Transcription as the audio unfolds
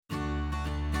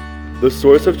The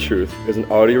Source of Truth is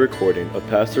an audio recording of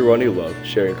Pastor Ronnie Love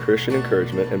sharing Christian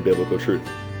encouragement and biblical truth.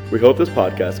 We hope this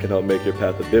podcast can help make your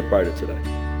path a bit brighter today.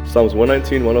 Psalms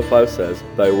 119:105 says,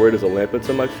 "Thy word is a lamp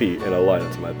unto my feet and a light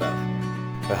unto my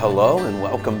path." Well, hello and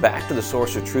welcome back to the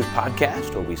Source of Truth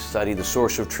podcast, where we study the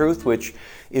source of truth, which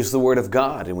is the Word of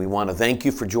God. And we want to thank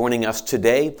you for joining us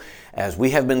today as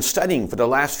we have been studying for the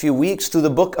last few weeks through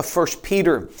the book of 1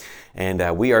 Peter.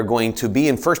 And we are going to be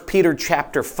in 1 Peter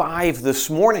chapter 5 this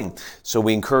morning. So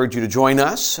we encourage you to join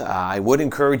us. I would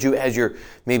encourage you as you're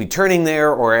maybe turning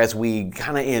there or as we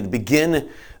kind of begin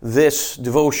this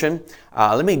devotion,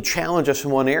 let me challenge us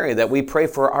in one area that we pray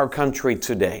for our country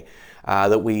today.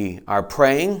 That we are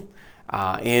praying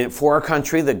for our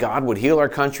country, that God would heal our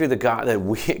country, that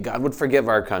God would forgive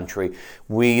our country.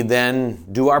 We then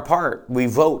do our part. We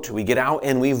vote. We get out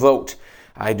and we vote.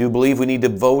 I do believe we need to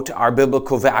vote our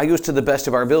biblical values to the best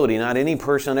of our ability. Not every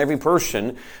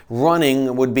person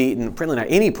running would be, probably not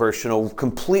any person will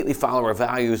completely follow our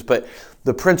values, but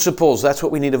the principles, that's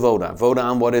what we need to vote on. Vote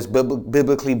on what is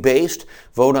biblically based.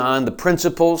 Vote on the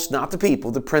principles, not the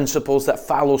people, the principles that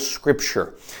follow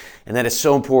Scripture. And that is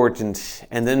so important.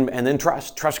 And then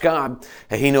trust God.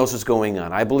 He knows what's going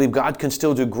on. I believe God can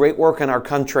still do great work in our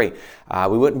country.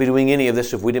 We wouldn't be doing any of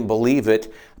this if we didn't believe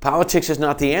it. Politics is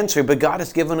not the answer, but God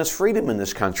has given us freedom in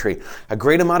this country. A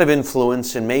great amount of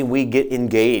influence, and may we get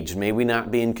engaged. May we not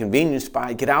be inconvenienced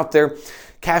by it. Get out there,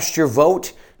 cast your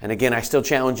vote. And again, I still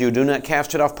challenge you, do not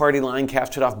cast it off party line,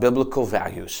 cast it off biblical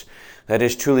values. That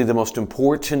is truly the most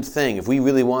important thing. If we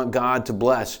really want God to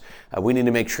bless, we need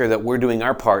to make sure that we're doing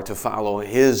our part to follow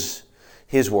His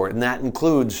word. And that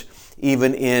includes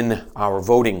even in our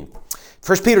voting.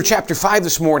 1 Peter chapter 5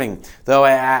 this morning. Though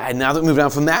now that we move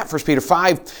on from that, 1 Peter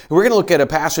 5, we're going to look at a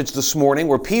passage this morning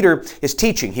where Peter is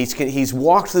teaching. He's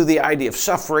walked through the idea of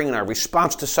suffering and our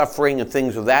response to suffering and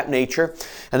things of that nature.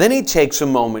 And then he takes a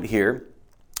moment here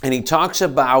and he talks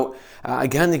about,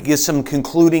 again, he gives some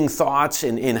concluding thoughts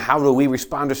in how do we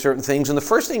respond to certain things. And the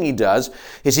first thing he does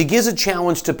is he gives a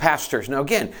challenge to pastors. Now,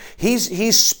 again,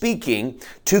 he's speaking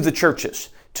to the churches,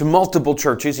 to multiple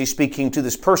churches. He's speaking to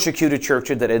this persecuted church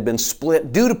that had been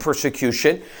split due to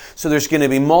persecution. So there's going to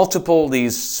be multiple,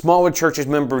 these smaller churches.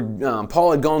 Remember,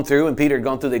 Paul had gone through and Peter had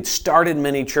gone through. They'd started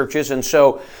many churches. And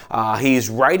so he's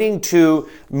writing to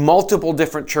multiple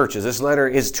different churches. This letter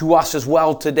is to us as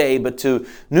well today, but to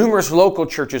numerous local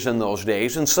churches in those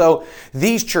days. And so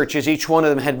these churches, each one of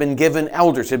them had been given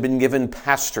elders, had been given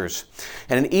pastors.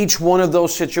 And in each one of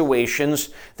those situations,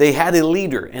 they had a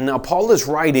leader. And now Paul is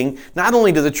writing not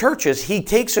only to the churches, he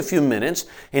takes a few minutes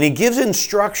and he gives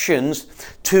instructions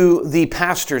to the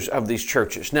pastors of these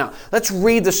churches. Now, let's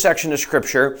read the section of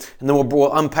Scripture and then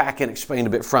we'll unpack and explain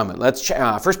a bit from it. Let's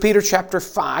 1 Peter chapter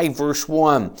 5, verse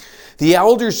 1. The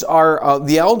elders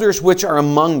which are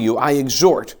among you I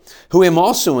exhort, who am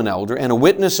also an elder and a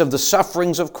witness of the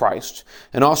sufferings of Christ,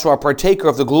 and also a partaker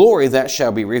of the glory that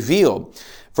shall be revealed.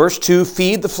 Verse 2,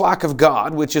 feed the flock of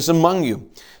God which is among you,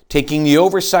 taking the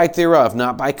oversight thereof,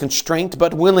 not by constraint,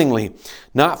 but willingly,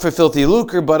 not for filthy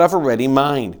lucre, but of a ready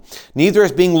mind. Neither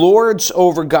as being lords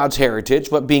over God's heritage,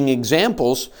 but being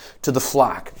examples to the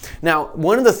flock. Now,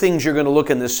 one of the things you're going to look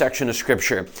in this section of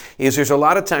Scripture is there's a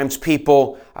lot of times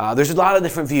people, there's a lot of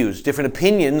different views, different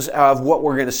opinions of what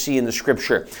we're going to see in the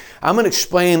Scripture. I'm going to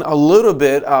explain a little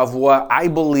bit of what I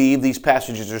believe these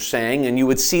passages are saying, and you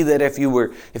would see that if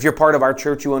you're part of our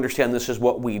church, you understand this is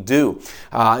what we do.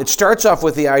 It starts off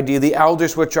with the idea, the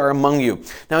elders which are among you.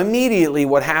 Now, immediately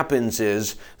what happens is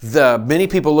many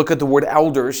people look at the word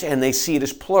elders and they see it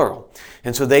as plural.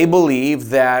 And so they believe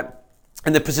that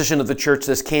in the position of the church,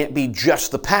 this can't be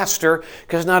just the pastor,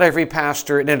 because not every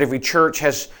pastor, not every church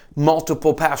has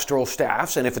multiple pastoral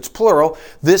staffs, and if it's plural,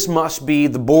 this must be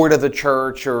the board of the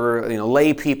church or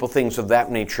lay people, things of that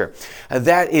nature.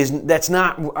 That's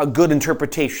not a good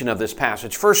interpretation of this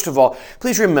passage. First of all,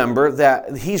 please remember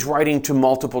that he's writing to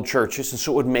multiple churches, and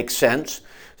so it would make sense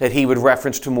that he would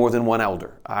reference to more than one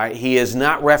elder. All right? He is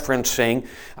not referencing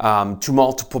to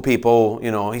multiple people.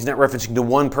 He's not referencing to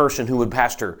one person who would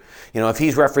pastor. If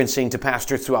he's referencing to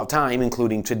pastors throughout time,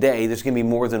 including today, there's going to be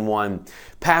more than one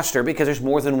pastor because there's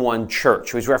more than one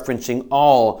church. So he's referencing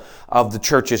all of the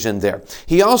churches in there.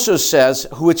 He also says,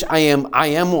 which I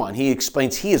am one. He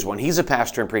explains he is one. He's a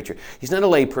pastor and preacher. He's not a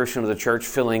lay person of the church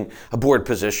filling a board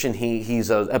position. He's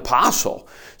an apostle.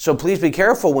 So please be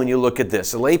careful when you look at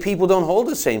this. The lay people don't hold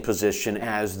the same same position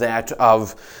as that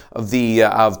of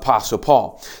Apostle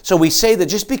Paul. So we say that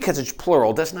just because it's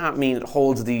plural does not mean it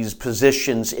holds these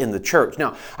positions in the church.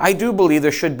 Now, I do believe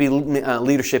there should be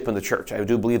leadership in the church. I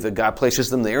do believe that God places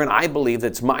them there, and I believe that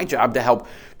it's my job to help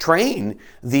train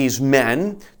these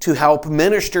men to help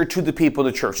minister to the people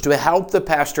of the church, to help the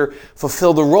pastor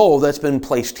fulfill the role that's been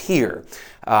placed here.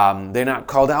 They're not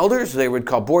called elders. They would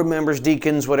call board members,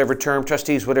 deacons, whatever term,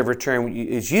 trustees, whatever term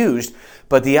is used.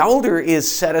 But the elder is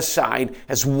set aside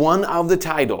as one of the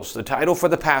titles. The title for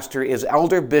the pastor is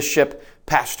elder, bishop,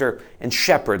 pastor, and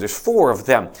shepherd. There's 4 of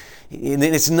them. And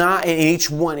it's not in each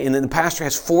one. And then the pastor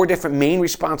has 4 different main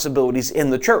responsibilities in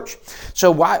the church.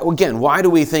 So why do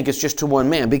we think it's just to one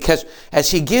man? Because as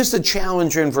he gives the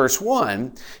challenger in verse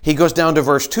 1, he goes down to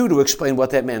verse 2 to explain what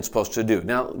that man's supposed to do.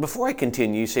 Now, before I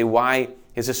continue, you say, why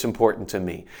is this important to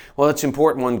me? Well, it's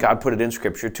important when God put it in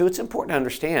Scripture. 2, it's important to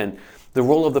understand the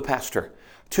role of the pastor.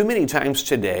 Too many times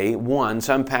today, 1,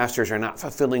 some pastors are not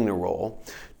fulfilling the role.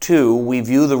 2, we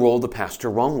view the role of the pastor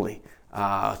wrongly.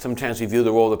 Sometimes we view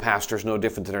the role of the pastor as no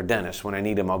different than our dentist. When I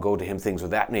need him, I'll go to him, things of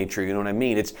that nature. You know what I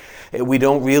mean? We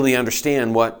don't really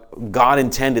understand what God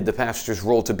intended the pastor's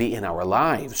role to be in our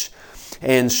lives.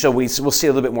 And so we'll see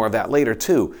a little bit more of that later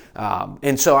too.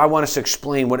 And so I want us to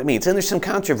explain what it means. And there's some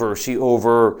controversy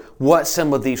over what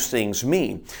some of these things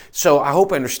mean. So I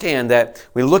hope I understand that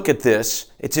we look at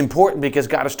this. It's important because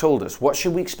God has told us. What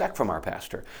should we expect from our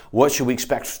pastor? What should we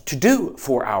expect to do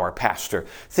for our pastor?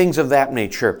 Things of that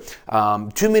nature.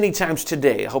 Too many times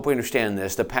today, I hope we understand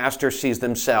this, the pastor sees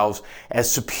themselves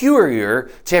as superior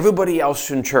to everybody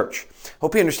else in church.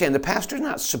 Hope you understand the pastor is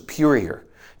not superior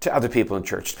to other people in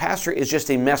church. The pastor is just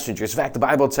a messenger. In fact, the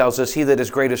Bible tells us, he that is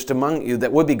greatest among you,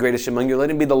 that would be greatest among you, let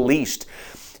him be the least.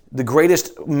 The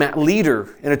greatest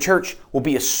leader in a church will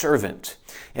be a servant.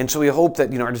 And so we hope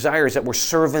that, our desire is that we're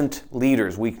servant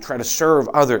leaders. We try to serve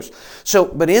others.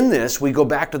 But in this, we go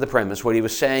back to the premise. What he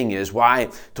was saying is, why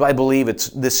do I believe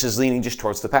this is leaning just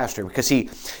towards the pastor? Because he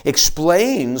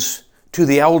explains to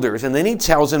the elders, and then he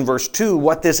tells in verse 2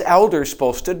 what this elder is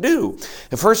supposed to do.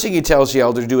 The first thing he tells the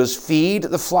elder to do is feed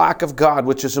the flock of God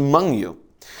which is among you.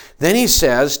 Then he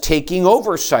says, taking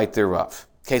oversight thereof.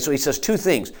 Okay, so he says 2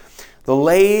 things. The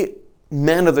lay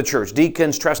men of the church,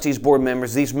 deacons, trustees, board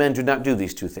members, these men do not do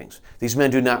these 2 things. These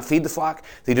men do not feed the flock.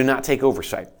 They do not take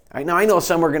oversight. All right, now, I know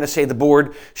some are going to say the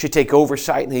board should take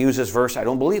oversight, and they use this verse. I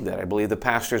don't believe that. I believe the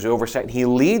pastor is oversight, and he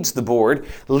leads the board,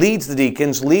 leads the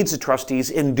deacons, leads the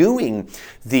trustees in doing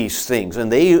these things, and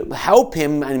they help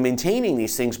him in maintaining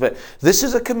these things. But this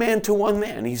is a command to one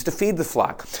man. He's to feed the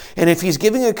flock. And if he's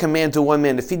giving a command to one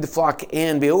man to feed the flock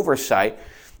and be oversight,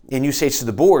 and you say to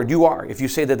the board, you are. If you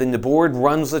say that then the board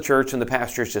runs the church and the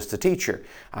pastor is just the teacher.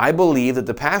 I believe that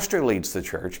the pastor leads the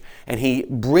church and he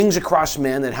brings across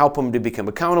men that help him to become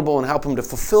accountable and help him to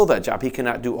fulfill that job. He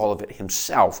cannot do all of it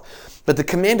himself. But the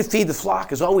command to feed the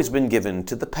flock has always been given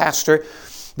to the pastor.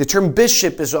 The term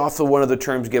bishop is also one of the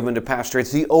terms given to pastor.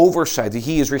 It's the oversight, that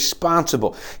he is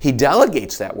responsible. He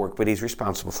delegates that work, but he's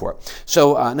responsible for it.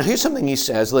 So now here's something he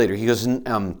says later. He goes,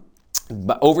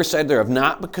 oversight thereof,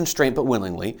 not with constraint, but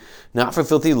willingly, not for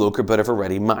filthy lucre, but of a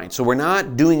ready mind. So we're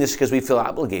not doing this because we feel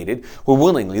obligated. We're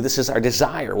willingly. This is our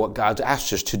desire, what God's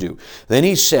asked us to do. Then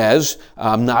he says,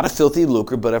 not a filthy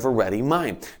lucre, but of a ready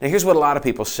mind. Now here's what a lot of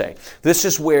people say. This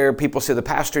is where people say the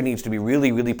pastor needs to be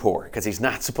really, really poor because he's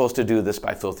not supposed to do this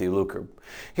by filthy lucre.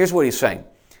 Here's what he's saying.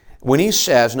 When he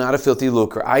says, not a filthy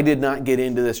lucre, I did not get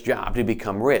into this job to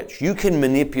become rich. You can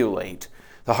manipulate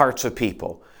the hearts of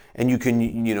people. And you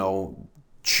can,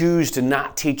 choose to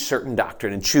not teach certain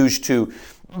doctrine and choose to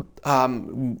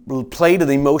play to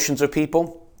the emotions of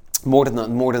people more than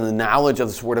the knowledge of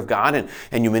this Word of God.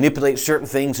 And you manipulate certain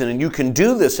things, and you can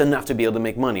do this enough to be able to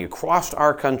make money. Across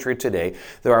our country today,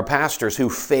 there are pastors who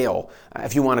fail,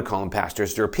 if you want to call them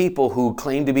pastors. There are people who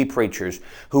claim to be preachers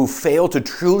who fail to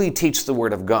truly teach the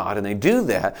Word of God. And they do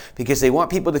that because they want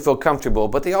people to feel comfortable,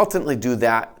 but they ultimately do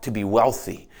that to be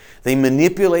wealthy. They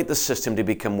manipulate the system to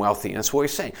become wealthy. And that's what we're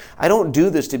saying. I don't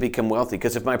do this to become wealthy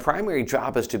because if my primary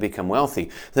job is to become wealthy,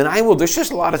 then there's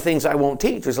just a lot of things I won't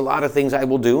teach. There's a lot of things I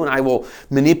will do, and I will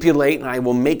manipulate, and I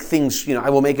will make things, I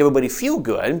will make everybody feel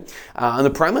good. And the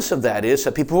premise of that is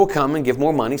that people will come and give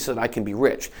more money so that I can be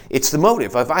rich. It's the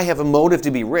motive. If I have a motive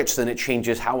to be rich, then it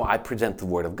changes how I present the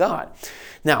Word of God.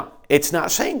 Now, it's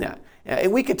not saying that.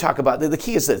 We could talk about, the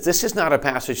key is this. This is not a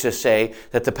passage to say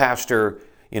that the pastor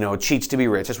cheats to be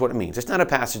rich. That's what it means. It's not a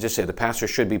passage that says the pastor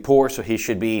should be poor, so he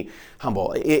should be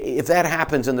humble. If that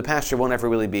happens, then the pastor won't ever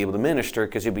really be able to minister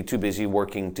because he'll be too busy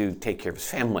working to take care of his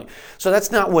family. So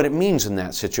that's not what it means in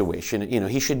that situation.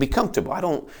 He should be comfortable. I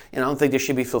don't think they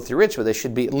should be filthy rich, but they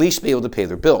should be at least be able to pay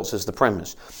their bills, is the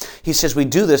premise. He says we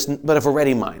do this, but of a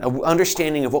ready mind, an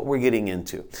understanding of what we're getting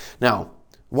into. Now,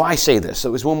 why say this?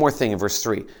 So there's one more thing in verse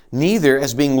 3. Neither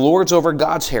as being lords over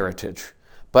God's heritage,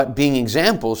 but being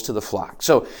examples to the flock.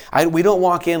 So we don't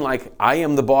walk in like, I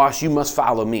am the boss, you must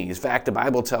follow me. In fact, the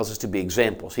Bible tells us to be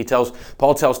examples.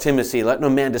 Paul tells Timothy, let no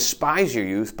man despise your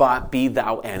youth, but be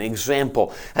thou an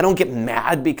example. I don't get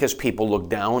mad because people look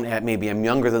down at maybe I'm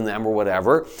younger than them or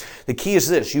whatever. The key is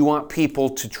this, you want people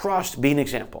to trust, be an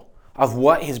example of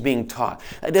what is being taught.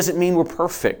 That doesn't mean we're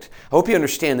perfect. I hope you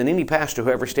understand that any pastor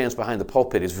who ever stands behind the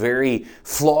pulpit is very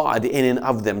flawed in and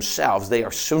of themselves. They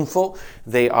are sinful.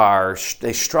 They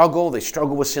struggle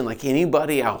with sin like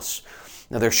anybody else.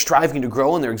 Now they're striving to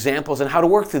grow, and their examples and how to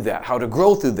work through that, how to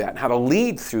grow through that, and how to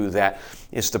lead through that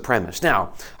is the premise.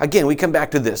 Now, again, we come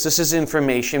back to this. This is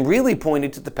information really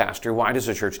pointed to the pastor. Why does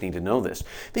the church need to know this?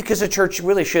 Because the church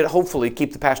really should hopefully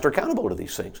keep the pastor accountable to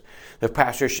these things.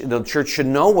 The church should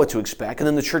know what to expect, and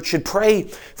then the church should pray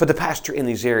for the pastor in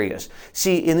these areas.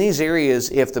 See, in these areas,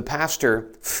 if the pastor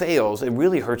fails, it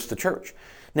really hurts the church.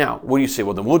 Now, what do you say?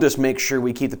 Well, then we'll just make sure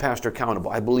we keep the pastor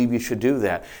accountable. I believe you should do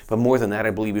that. But more than that,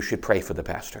 I believe you should pray for the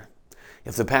pastor.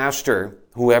 If the pastor,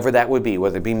 whoever that would be,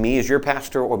 whether it be me as your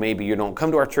pastor or maybe you don't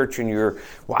come to our church and you're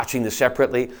watching this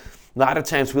separately, a lot of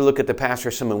times we look at the pastor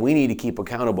as someone we need to keep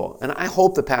accountable. And I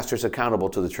hope the pastor's accountable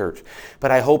to the church.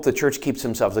 But I hope the church keeps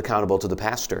themselves accountable to the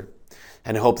pastor.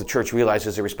 And I hope the church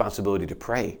realizes the responsibility to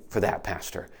pray for that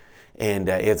pastor. And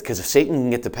because if Satan can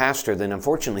get the pastor, then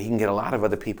unfortunately he can get a lot of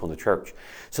other people in the church.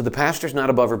 So the pastor's not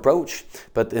above reproach,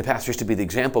 but the pastor's to be the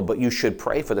example. But you should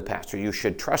pray for the pastor. You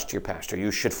should trust your pastor.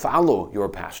 You should follow your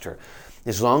pastor.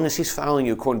 As long as he's following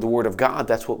you according to the Word of God,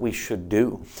 that's what we should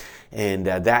do. And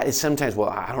that is sometimes, well,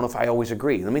 I don't know if I always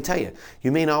agree. Let me tell you,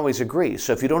 you may not always agree.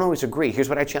 So if you don't always agree, here's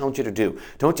what I challenge you to do.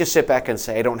 Don't just sit back and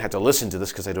say, I don't have to listen to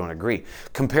this because I don't agree.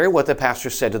 Compare what the pastor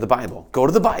said to the Bible. Go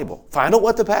to the Bible. Find out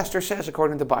what the pastor says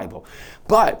according to the Bible.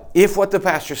 But if what the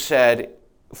pastor said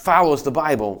follows the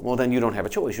Bible, well, then you don't have a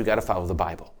choice. You've got to follow the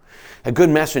Bible. A good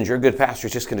messenger, a good pastor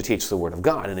is just going to teach the Word of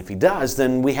God. And if he does,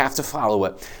 then we have to follow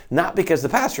it. Not because the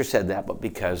pastor said that, but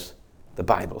because the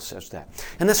Bible says that.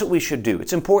 And that's what we should do.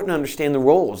 It's important to understand the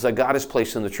roles that God has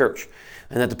placed in the church.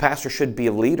 And that the pastor should be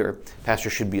a leader. Pastor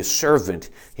should be a servant.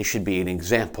 He should be an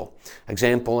example.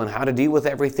 Example on how to deal with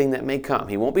everything that may come.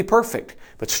 He won't be perfect,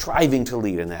 but striving to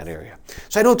lead in that area.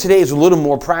 So I know today is a little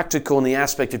more practical in the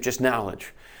aspect of just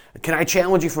knowledge. Can I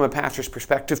challenge you from a pastor's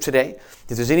perspective today?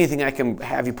 If there's anything I can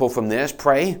have you pull from this,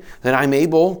 pray that I'm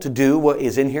able to do what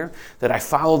is in here, that I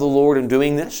follow the Lord in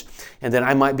doing this, and that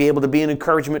I might be able to be an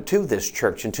encouragement to this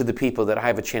church and to the people that I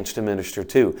have a chance to minister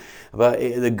to. But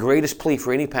the greatest plea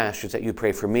for any pastor is that you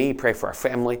pray for me, pray for our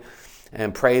family,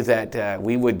 and pray that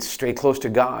we would stray close to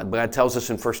God. God tells us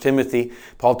in 1 Timothy,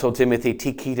 Paul told Timothy,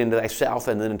 take heed unto thyself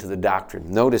and then into the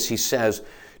doctrine. Notice he says,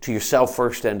 to yourself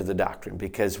first and to the doctrine,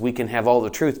 because we can have all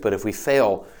the truth, but if we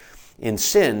fail in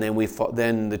sin,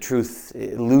 then the truth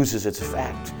loses its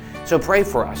effect. So pray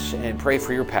for us and pray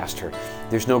for your pastor.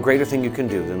 There's no greater thing you can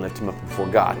do than lift him up before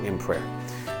God in prayer.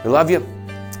 We love you.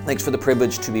 Thanks for the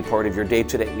privilege to be part of your day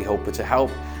today. We hope it's a help.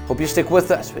 Hope you stick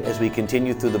with us as we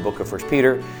continue through the book of 1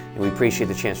 Peter, and we appreciate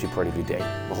the chance to be part of your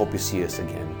day. We hope you see us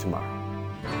again tomorrow.